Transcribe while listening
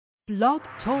Blog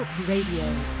Talk Radio.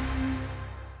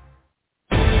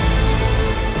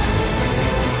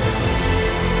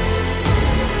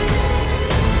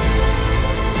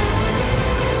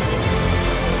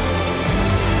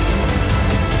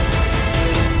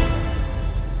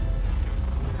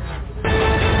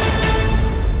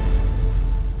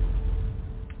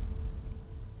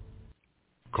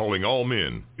 Calling all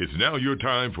men, it's now your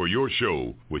time for your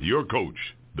show with your coach,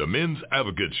 the Men's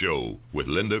Advocate Show with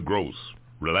Linda Gross.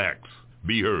 Relax,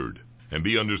 be heard, and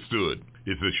be understood.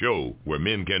 It's a show where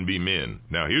men can be men.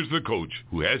 Now here's the coach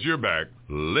who has your back,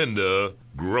 Linda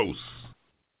Gross.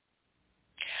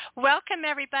 Welcome,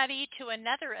 everybody, to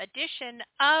another edition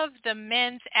of the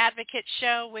Men's Advocate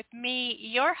Show with me,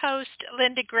 your host,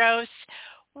 Linda Gross.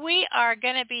 We are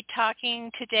going to be talking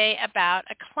today about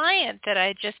a client that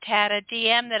I just had, a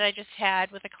DM that I just had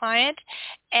with a client,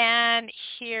 and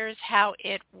here's how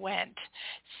it went.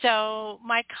 So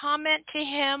my comment to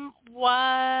him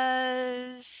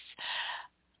was,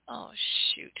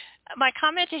 my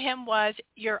comment to him was,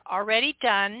 you're already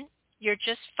done. You're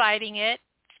just fighting it.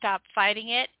 Stop fighting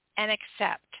it and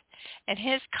accept. And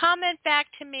his comment back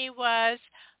to me was,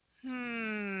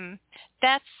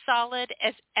 that's solid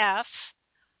as F.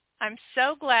 I'm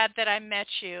so glad that I met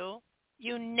you.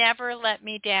 You never let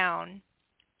me down.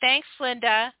 Thanks,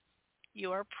 Linda.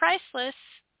 You are priceless.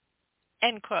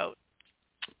 End quote.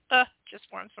 Just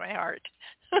warms my heart.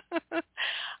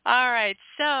 All right.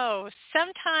 So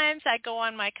sometimes I go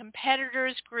on my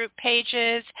competitors' group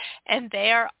pages, and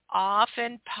they are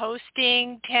often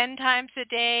posting 10 times a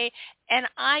day, and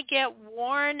I get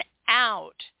worn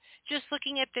out just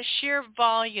looking at the sheer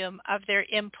volume of their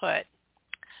input.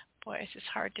 Boy, this is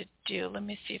hard to do. Let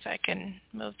me see if I can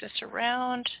move this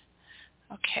around.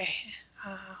 Okay,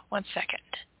 1 second.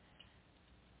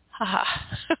 Haha,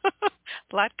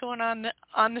 a lot going on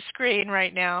the screen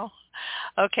right now.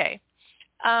 Okay.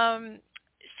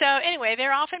 So anyway,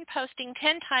 they're often posting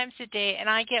 10 times a day, and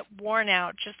I get worn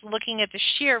out just looking at the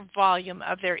sheer volume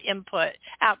of their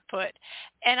output.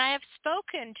 And I have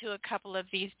spoken to a couple of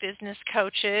these business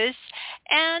coaches,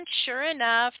 and sure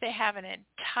enough, they have an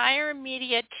entire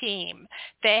media team.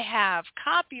 They have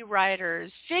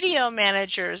copywriters, video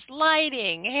managers,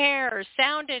 lighting, hair,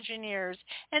 sound engineers,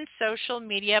 and social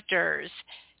media editors.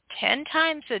 10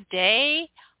 times a day,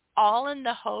 all in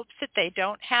the hopes that they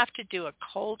don't have to do a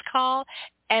cold call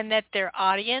and that their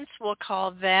audience will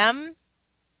call them.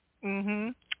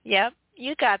 Yep,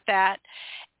 you got that.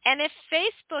 And if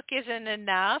Facebook isn't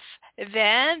enough,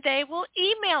 then they will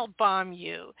email bomb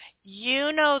you.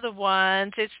 You know the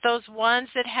ones. It's those ones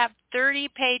that have 30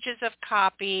 pages of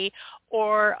copy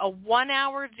or a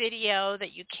 1-hour video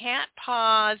that you can't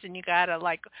pause, and you got to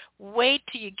wait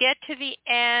till you get to the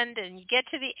end, and you get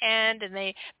to the end, and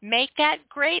they make that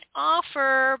great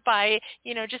offer by,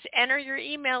 just enter your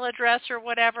email address or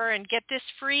whatever and get this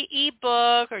free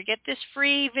ebook or get this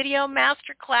free video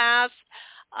masterclass.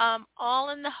 All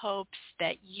in the hopes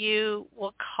that you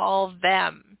will call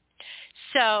them.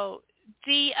 So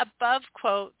the above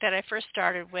quote that I first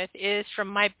started with is from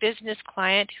my business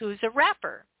client who's a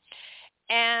rapper.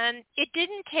 And it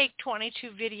didn't take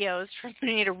 22 videos for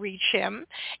me to reach him.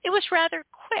 It was rather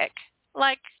quick,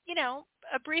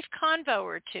 a brief convo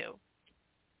or two.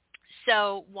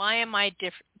 So why am I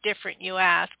different, you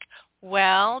ask?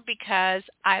 Well, because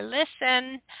I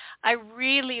listen. I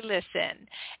really listen.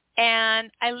 And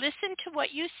I listen to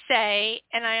what you say,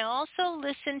 and I also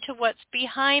listen to what's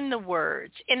behind the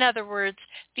words. In other words,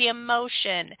 the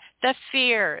emotion, the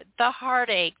fear, the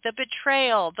heartache, the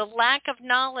betrayal, the lack of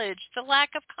knowledge, the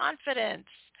lack of confidence.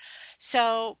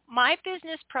 So my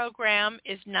business program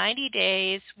is 90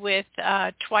 days with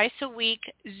twice a week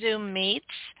Zoom meets,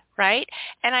 right?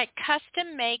 And I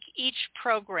custom make each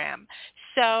program.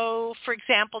 So, for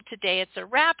example, today it's a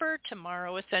rapper,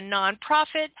 tomorrow it's a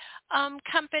nonprofit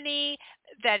company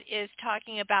that is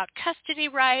talking about custody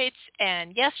rights,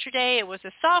 and yesterday it was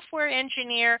a software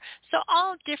engineer, so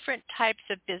all different types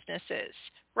of businesses,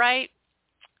 right?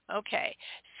 Okay,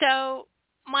 so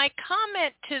my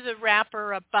comment to the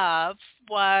rapper above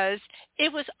was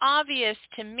it was obvious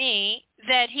to me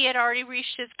that he had already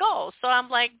reached his goal. So I'm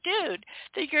like, dude,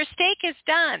 your steak is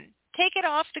done. Take it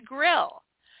off the grill.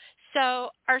 So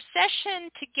our session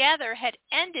together had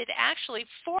ended actually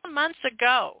 4 months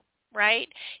ago, right?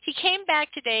 He came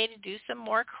back today to do some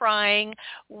more crying,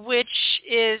 which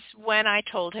is when I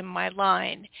told him my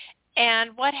line.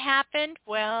 And what happened?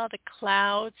 Well, the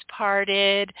clouds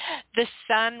parted, the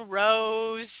sun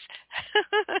rose,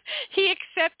 he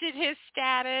accepted his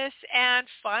status, and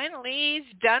finally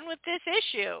he's done with this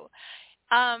issue.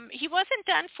 He wasn't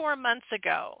done 4 months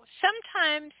ago.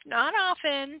 Sometimes, not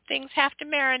often, things have to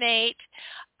marinate.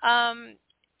 Um,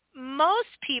 Most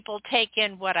people take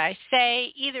in what I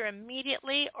say either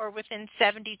immediately or within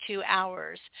 72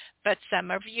 hours. But some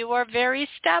of you are very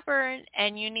stubborn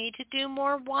and you need to do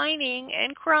more whining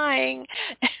and crying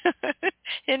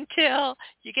until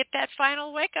you get that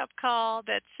final wake-up call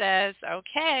that says,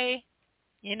 okay,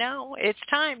 it's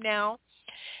time now.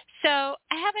 So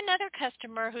I have another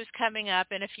customer who's coming up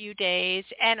in a few days,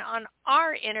 and on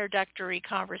our introductory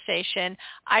conversation,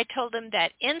 I told him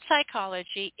that in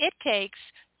psychology, it takes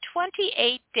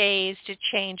 28 days to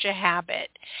change a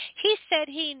habit. He said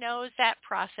he knows that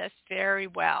process very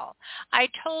well. I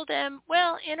told him,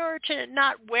 well, in order to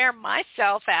not wear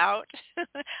myself out,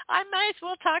 I might as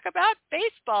well talk about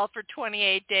baseball for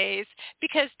 28 days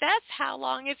because that's how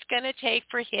long it's going to take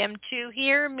for him to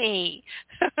hear me.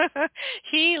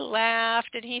 He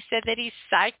laughed and he said that he's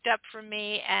psyched up for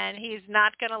me and he's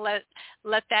not going to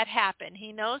let that happen.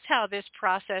 He knows how this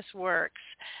process works.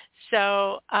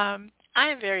 So I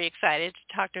am very excited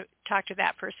to talk to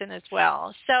that person as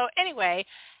well. So anyway,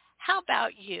 how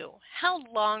about you? How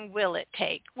long will it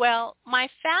take? Well, my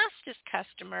fastest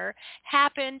customer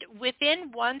happened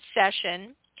within one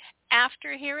session.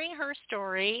 After hearing her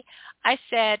story, I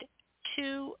said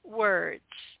 2 words,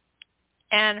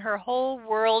 and her whole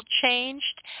world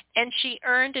changed, and she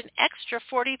earned an extra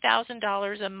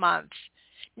 $40,000 a month.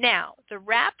 Now, the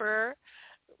rapper,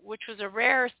 which was a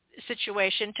rare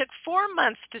situation, took 4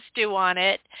 months to stew on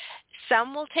it.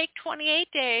 Some will take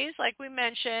 28 days, like we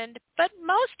mentioned, but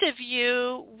most of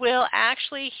you will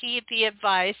actually heed the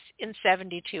advice in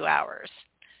 72 hours.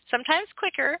 Sometimes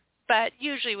quicker, but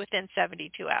usually within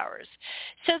 72 hours.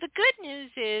 So the good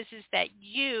news is that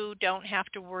you don't have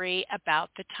to worry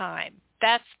about the time.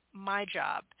 That's my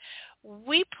job.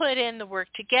 We put in the work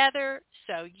together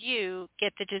so you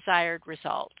get the desired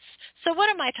results. So what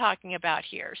am I talking about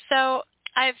here? So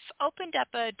I've opened up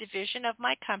a division of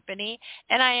my company,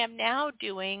 and I am now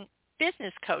doing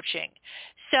business coaching.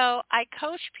 So I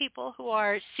coach people who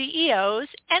are CEOs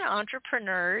and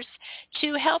entrepreneurs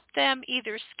to help them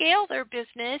either scale their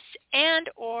business and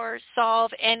or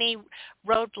solve any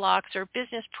roadblocks or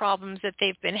business problems that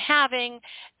they've been having,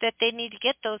 that they need to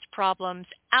get those problems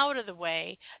out of the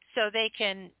way so they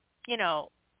can,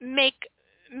 make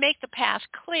the path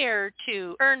clear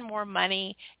to earn more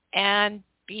money and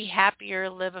be happier,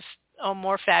 live a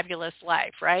more fabulous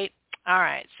life, right? All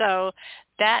right, so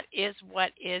that is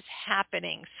what is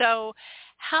happening. So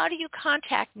how do you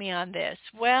contact me on this?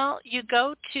 Well, you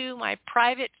go to my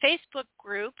private Facebook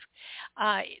group.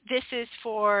 This is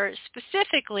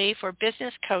specifically for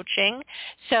business coaching.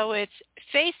 So it's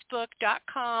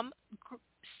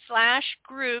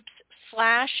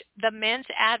facebook.com/groups/The Men's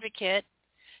Advocate.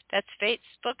 That's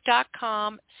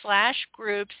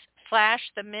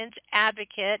facebook.com/groups/The Men's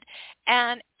Advocate,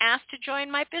 and ask to join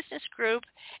my business group,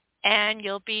 and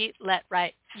you'll be let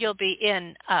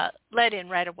in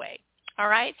right away. All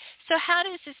right. So how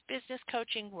does this business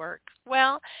coaching work?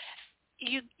 Well,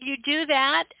 you do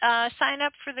that, sign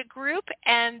up for the group,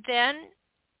 and then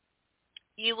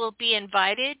you will be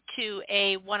invited to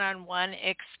a one-on-one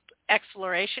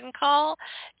exploration call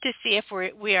to see if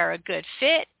we are a good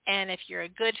fit. And if you're a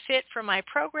good fit for my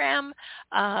program,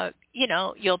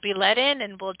 you'll be let in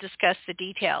and we'll discuss the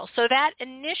details. So that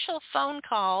initial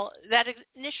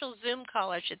initial Zoom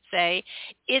call, I should say,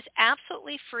 is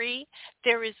absolutely free.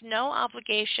 There is no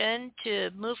obligation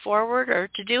to move forward or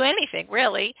to do anything,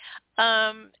 really.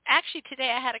 Actually,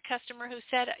 today I had a customer who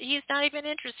said he's not even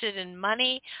interested in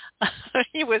money.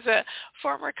 He was a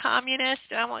former communist.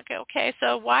 And I'm like, okay,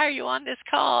 so why are you on this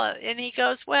call? And he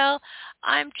goes, well,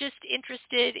 I'm just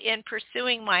interested in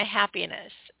pursuing my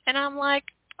happiness. And I'm like,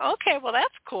 okay, well,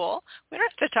 that's cool. We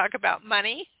don't have to talk about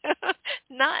money.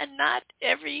 Not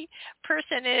every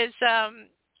person is,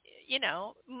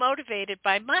 motivated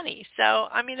by money. So,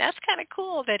 that's kind of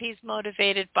cool that he's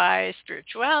motivated by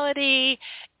spirituality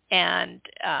and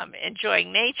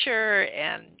enjoying nature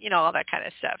and, all that kind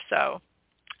of stuff. So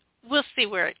we'll see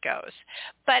where it goes.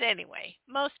 But anyway,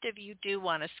 most of you do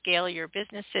want to scale your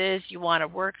businesses. You want to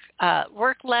work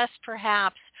less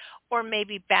perhaps, or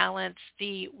maybe balance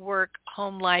the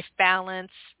work-home life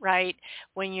balance, right?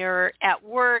 When you're at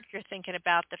work, you're thinking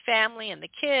about the family and the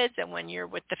kids, and when you're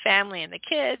with the family and the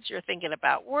kids, you're thinking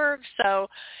about work. So,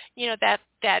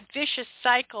 that vicious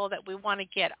cycle that we want to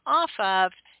get off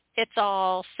of, it's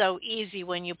all so easy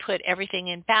when you put everything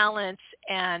in balance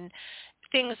and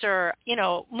things are,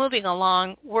 moving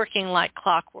along, working like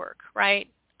clockwork, right?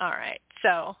 All right.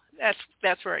 So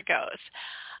that's where it goes.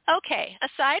 Okay.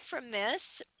 Aside from this,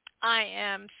 I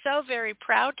am so very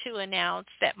proud to announce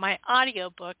that my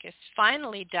audiobook is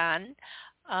finally done.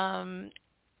 Um,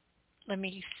 Let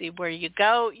me see where you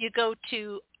go. You go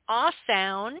to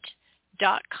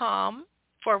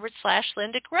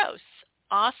awesound.com/Linda Gross.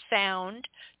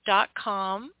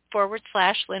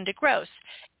 awesound.com/Linda Gross.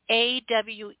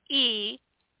 AWESOUND,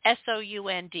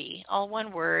 all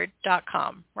one word,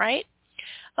 .com, right?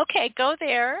 Okay, go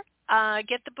there.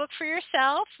 Get the book for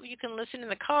yourself. You can listen in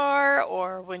the car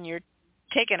or when you're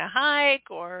taking a hike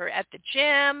or at the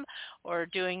gym or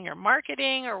doing your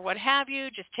marketing or what have you.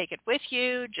 Just take it with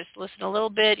you. Just listen a little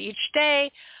bit each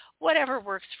day, whatever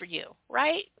works for you,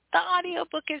 right? The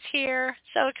audiobook is here.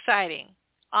 So exciting.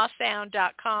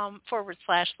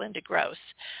 awesound.com/Linda Gross.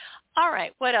 All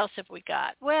right, what else have we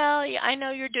got? Well, I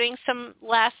know you're doing some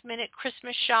last-minute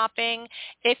Christmas shopping.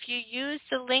 If you use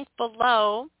the link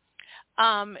below,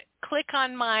 click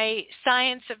on my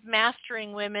Science of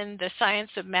Mastering Women, the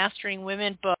Science of Mastering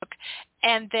Women book,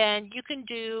 and then you can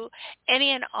do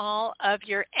any and all of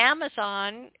your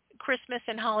Amazon Christmas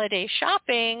and holiday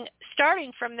shopping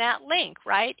starting from that link,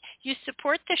 right? You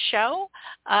support the show.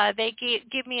 They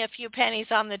give me a few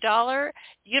pennies on the dollar.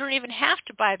 You don't even have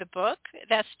to buy the book.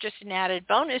 That's just an added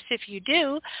bonus if you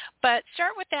do. But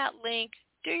start with that link.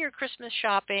 Do your Christmas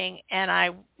shopping, and I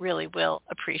really will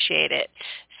appreciate it.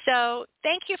 So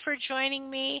thank you for joining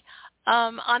me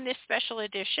on this special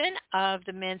edition of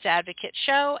the Men's Advocate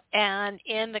Show. And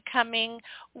in the coming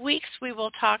weeks, we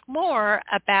will talk more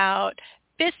about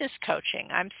business coaching.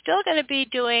 I'm still going to be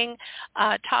doing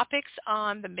topics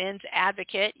on the Men's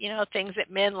Advocate, things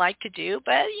that men like to do.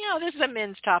 But, this is a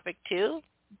men's topic too.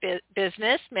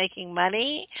 Business, making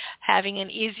money, having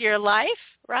an easier life,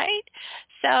 right?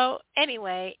 So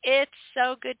anyway, it's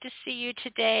so good to see you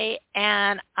today,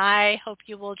 and I hope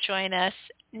you will join us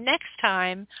next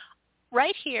time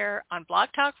right here on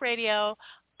Blog Talk Radio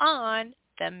on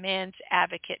the Men's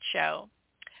Advocate Show.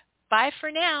 Bye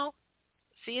for now.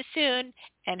 See you soon,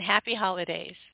 and happy holidays.